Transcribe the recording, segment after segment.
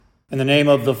In the name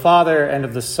of the Father, and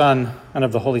of the Son, and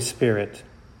of the Holy Spirit.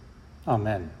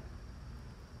 Amen.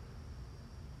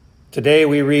 Today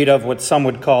we read of what some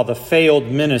would call the failed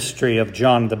ministry of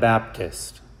John the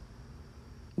Baptist.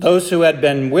 Those who had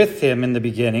been with him in the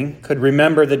beginning could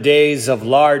remember the days of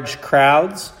large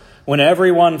crowds when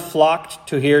everyone flocked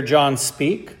to hear John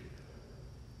speak.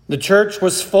 The church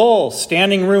was full,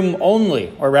 standing room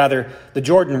only, or rather, the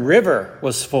Jordan River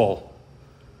was full.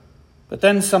 But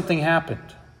then something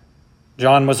happened.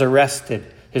 John was arrested,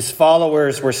 his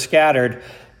followers were scattered,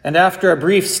 and after a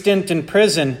brief stint in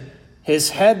prison, his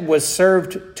head was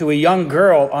served to a young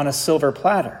girl on a silver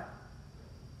platter.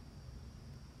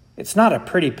 It's not a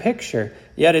pretty picture,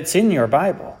 yet it's in your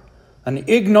Bible. An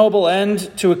ignoble end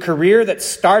to a career that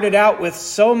started out with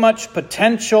so much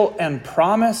potential and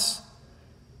promise.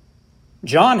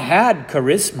 John had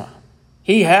charisma.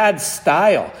 He had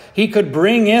style. He could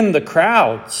bring in the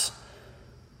crowds.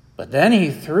 But then he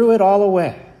threw it all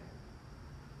away.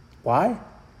 Why?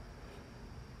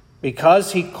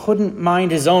 Because he couldn't mind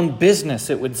his own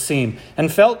business, it would seem,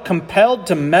 and felt compelled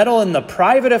to meddle in the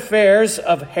private affairs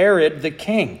of Herod the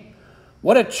king.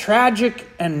 What a tragic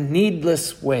and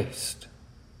needless waste.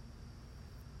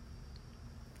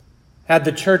 Had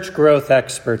the church growth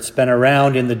experts been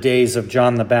around in the days of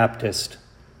John the Baptist,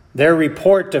 their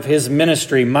report of his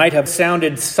ministry might have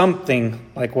sounded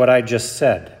something like what I just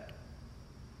said.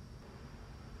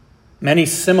 Many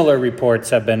similar reports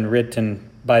have been written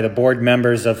by the board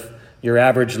members of your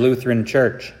average Lutheran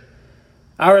church.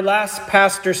 Our last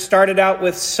pastor started out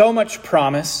with so much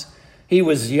promise. He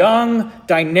was young,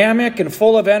 dynamic, and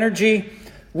full of energy.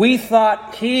 We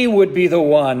thought he would be the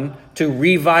one to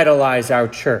revitalize our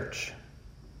church.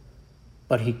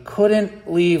 But he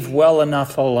couldn't leave well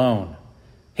enough alone.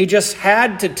 He just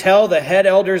had to tell the head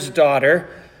elder's daughter,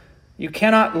 "You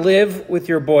cannot live with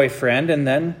your boyfriend and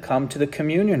then come to the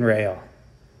communion rail."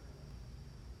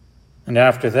 And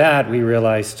after that, we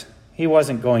realized he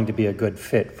wasn't going to be a good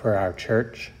fit for our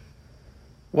church.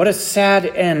 What a sad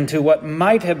end to what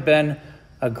might have been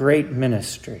a great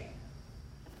ministry.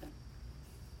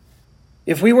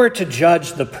 If we were to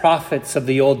judge the prophets of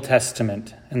the Old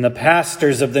Testament and the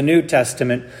pastors of the New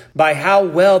Testament by how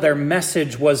well their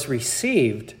message was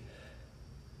received,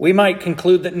 we might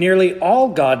conclude that nearly all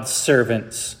God's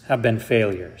servants have been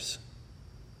failures.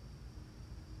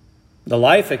 The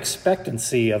life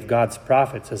expectancy of God's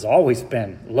prophets has always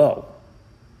been low.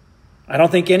 I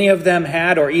don't think any of them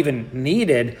had or even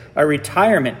needed a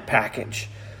retirement package.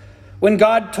 When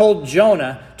God told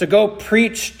Jonah to go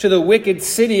preach to the wicked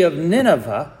city of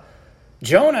Nineveh,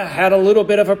 Jonah had a little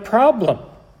bit of a problem.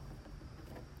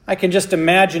 I can just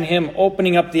imagine him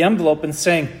opening up the envelope and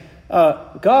saying,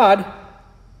 God,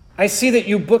 I see that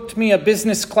you booked me a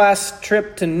business class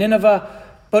trip to Nineveh,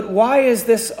 but why is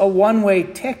this a one-way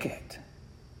ticket?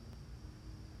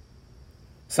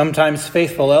 Sometimes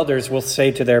faithful elders will say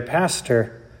to their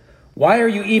pastor, "Why are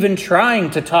you even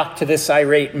trying to talk to this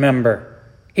irate member?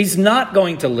 He's not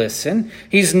going to listen.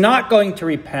 He's not going to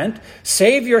repent.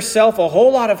 Save yourself a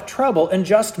whole lot of trouble and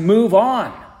just move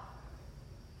on."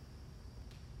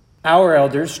 Our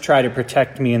elders try to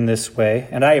protect me in this way,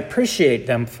 and I appreciate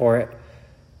them for it.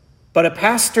 But a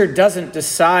pastor doesn't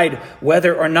decide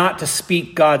whether or not to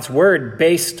speak God's word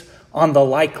based on the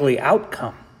likely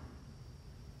outcome.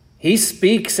 He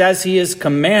speaks as he is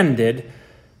commanded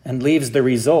and leaves the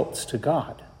results to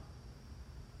God.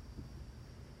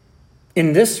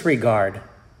 In this regard,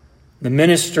 the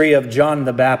ministry of John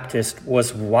the Baptist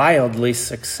was wildly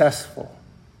successful.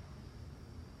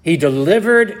 He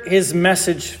delivered his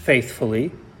message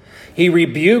faithfully. He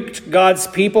rebuked God's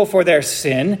people for their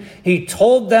sin. He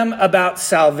told them about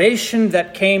salvation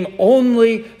that came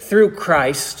only through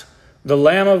Christ, the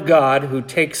Lamb of God who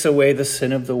takes away the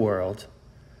sin of the world.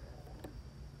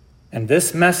 And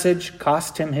this message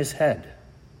cost him his head,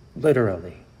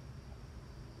 literally.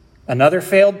 Another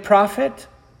failed prophet?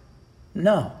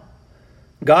 No.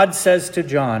 God says to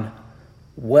John,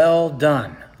 "Well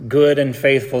done, good and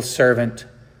faithful servant.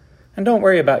 And don't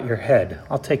worry about your head.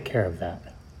 I'll take care of that."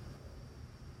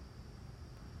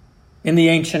 In the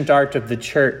ancient art of the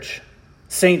church,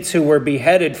 saints who were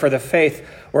beheaded for the faith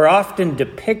were often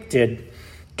depicted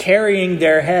carrying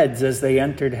their heads as they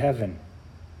entered heaven.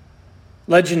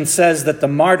 Legend says that the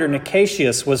martyr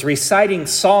Nicasius was reciting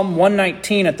Psalm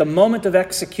 119 at the moment of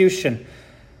execution.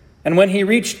 And when he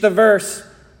reached the verse,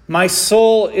 "My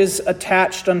soul is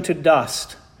attached unto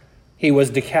dust," he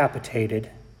was decapitated.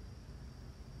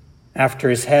 After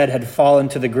his head had fallen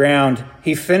to the ground,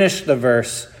 he finished the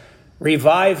verse,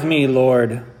 "Revive me,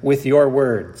 Lord, with your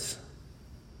words."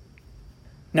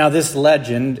 Now this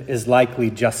legend is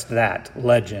likely just that,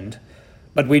 legend.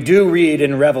 But we do read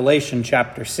in Revelation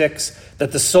chapter 6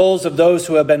 that the souls of those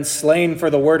who have been slain for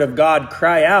the word of God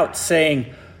cry out, saying,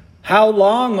 "How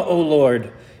long, O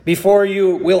Lord, before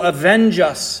you will avenge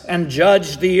us and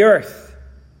judge the earth?"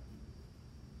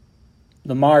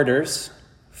 The martyrs,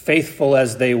 faithful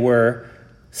as they were,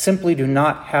 simply do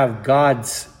not have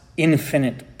God's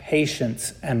infinite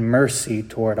patience and mercy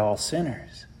toward all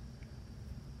sinners.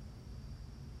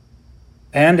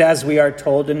 And as we are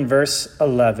told in verse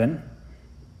 11,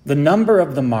 the number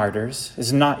of the martyrs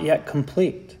is not yet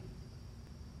complete.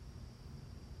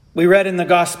 We read in the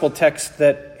gospel text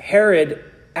that Herod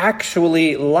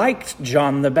actually liked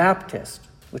John the Baptist,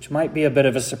 which might be a bit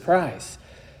of a surprise.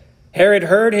 Herod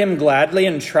heard him gladly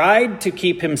and tried to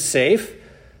keep him safe,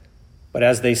 but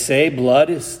as they say, blood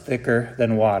is thicker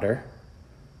than water.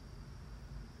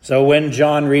 So when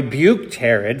John rebuked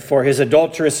Herod for his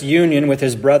adulterous union with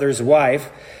his brother's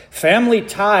wife, family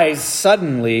ties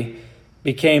suddenly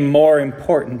became more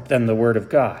important than the word of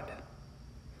God.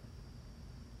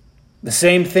 The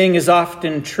same thing is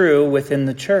often true within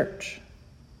the church.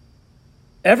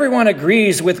 Everyone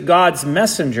agrees with God's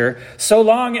messenger so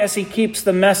long as he keeps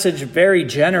the message very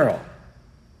general.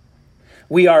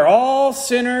 We are all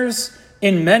sinners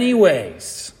in many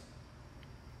ways.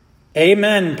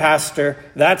 Amen, Pastor,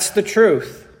 that's the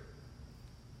truth.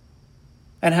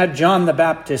 And had John the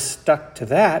Baptist stuck to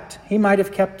that, he might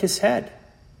have kept his head.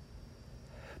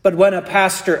 But when a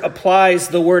pastor applies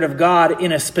the word of God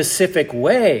in a specific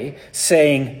way,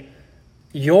 saying,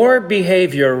 "Your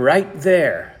behavior right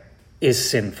there is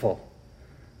sinful,"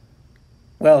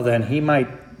 well, then he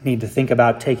might need to think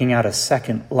about taking out a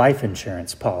second life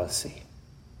insurance policy.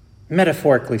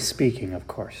 Metaphorically speaking, of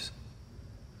course.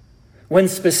 When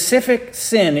specific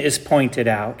sin is pointed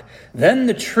out, then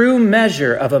the true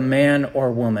measure of a man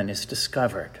or woman is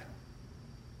discovered.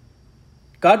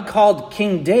 God called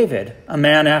King David a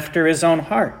man after his own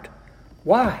heart.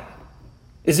 Why?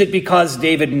 Is it because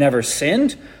David never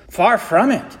sinned? Far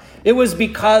from it. It was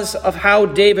because of how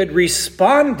David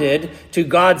responded to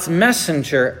God's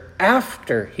messenger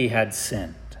after he had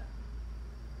sinned.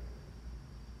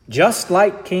 Just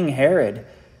like King Herod,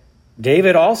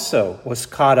 David also was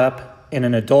caught up in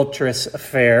an adulterous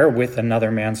affair with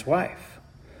another man's wife.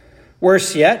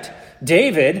 Worse yet,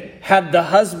 David had the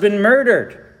husband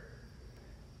murdered.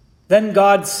 Then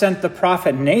God sent the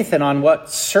prophet Nathan on what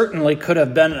certainly could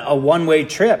have been a one-way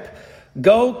trip.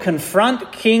 Go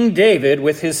confront King David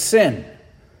with his sin.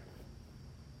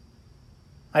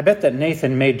 I bet that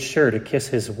Nathan made sure to kiss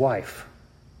his wife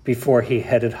before he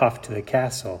headed off to the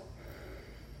castle.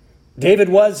 David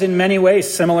was in many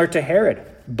ways similar to Herod.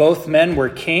 Both men were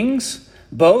kings.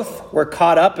 Both were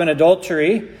caught up in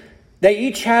adultery. They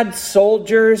each had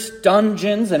soldiers,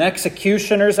 dungeons, and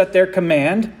executioners at their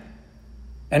command.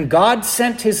 And God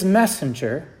sent his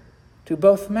messenger to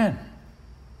both men.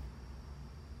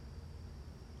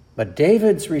 But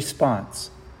David's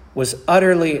response was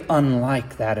utterly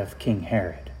unlike that of King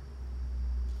Herod.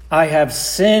 "I have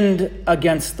sinned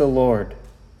against the Lord.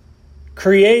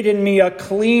 Create in me a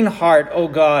clean heart, O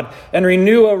God, and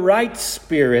renew a right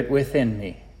spirit within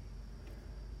me."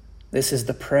 This is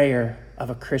the prayer of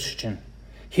a Christian.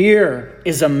 Here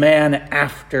is a man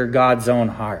after God's own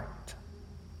heart.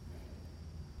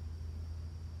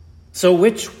 So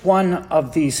which one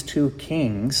of these two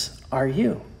kings are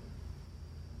you?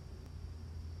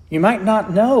 You might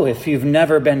not know if you've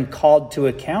never been called to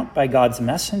account by God's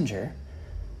messenger.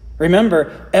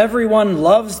 Remember, everyone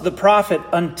loves the prophet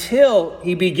until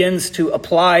he begins to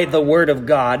apply the word of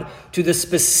God to the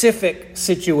specific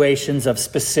situations of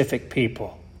specific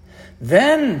people.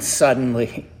 Then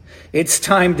suddenly, it's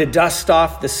time to dust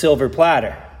off the silver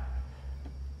platter.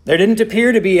 There didn't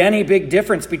appear to be any big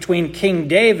difference between King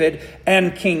David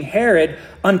and King Herod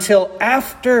until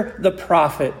after the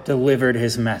prophet delivered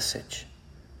his message.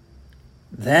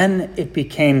 Then it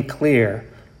became clear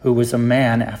who was a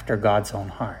man after God's own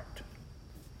heart.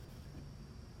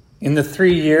 In the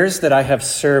 3 years that I have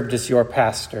served as your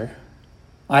pastor,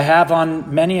 I have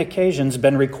on many occasions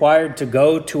been required to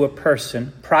go to a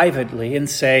person privately and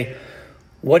say,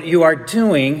 "What you are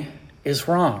doing is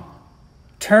wrong.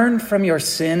 Turn from your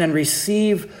sin and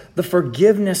receive the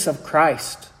forgiveness of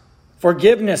Christ.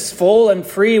 Forgiveness full and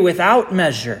free without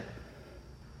measure."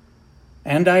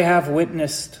 And I have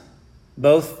witnessed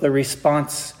both the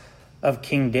response of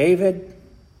King David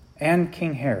and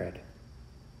King Herod.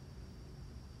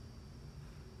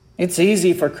 It's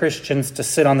easy for Christians to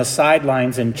sit on the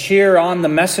sidelines and cheer on the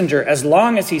messenger as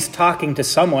long as he's talking to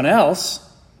someone else.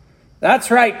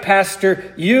 "That's right,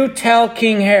 Pastor, you tell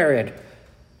King Herod."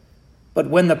 But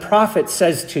when the prophet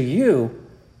says to you,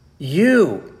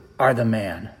 "You are the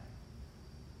man,"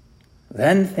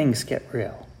 then things get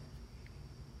real.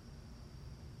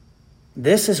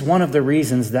 This is one of the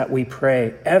reasons that we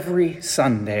pray every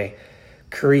Sunday,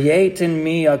 "Create in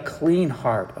me a clean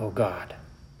heart, O God."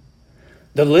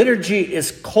 The liturgy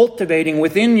is cultivating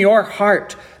within your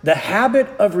heart the habit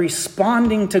of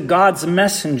responding to God's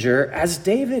messenger as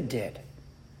David did.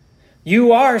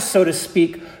 You are, so to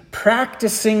speak,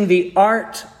 practicing the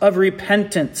art of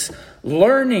repentance,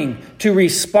 learning to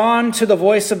respond to the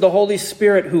voice of the Holy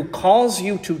Spirit who calls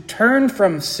you to turn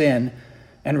from sin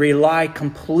and rely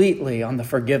completely on the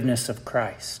forgiveness of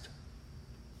Christ.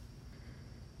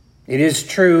 It is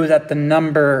true that the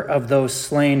number of those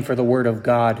slain for the word of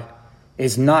God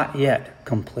is not yet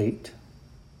complete.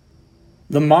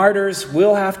 The martyrs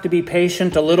will have to be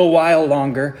patient a little while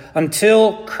longer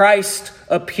until Christ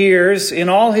appears in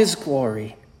all his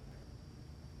glory.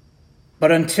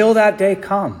 But until that day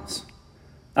comes,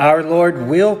 our Lord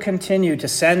will continue to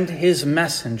send his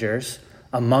messengers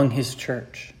among his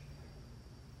church.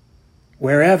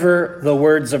 Wherever the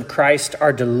words of Christ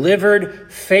are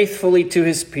delivered faithfully to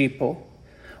his people,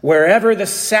 wherever the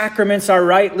sacraments are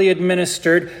rightly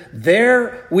administered,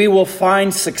 there we will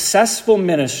find successful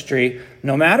ministry,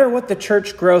 no matter what the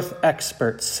church growth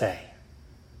experts say.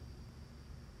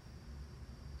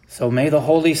 So may the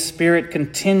Holy Spirit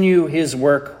continue his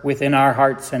work within our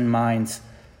hearts and minds,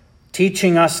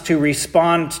 teaching us to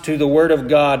respond to the word of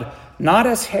God, not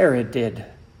as Herod did,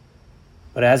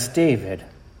 but as David,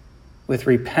 with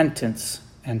repentance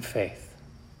and faith.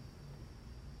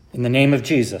 In the name of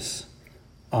Jesus,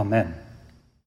 amen.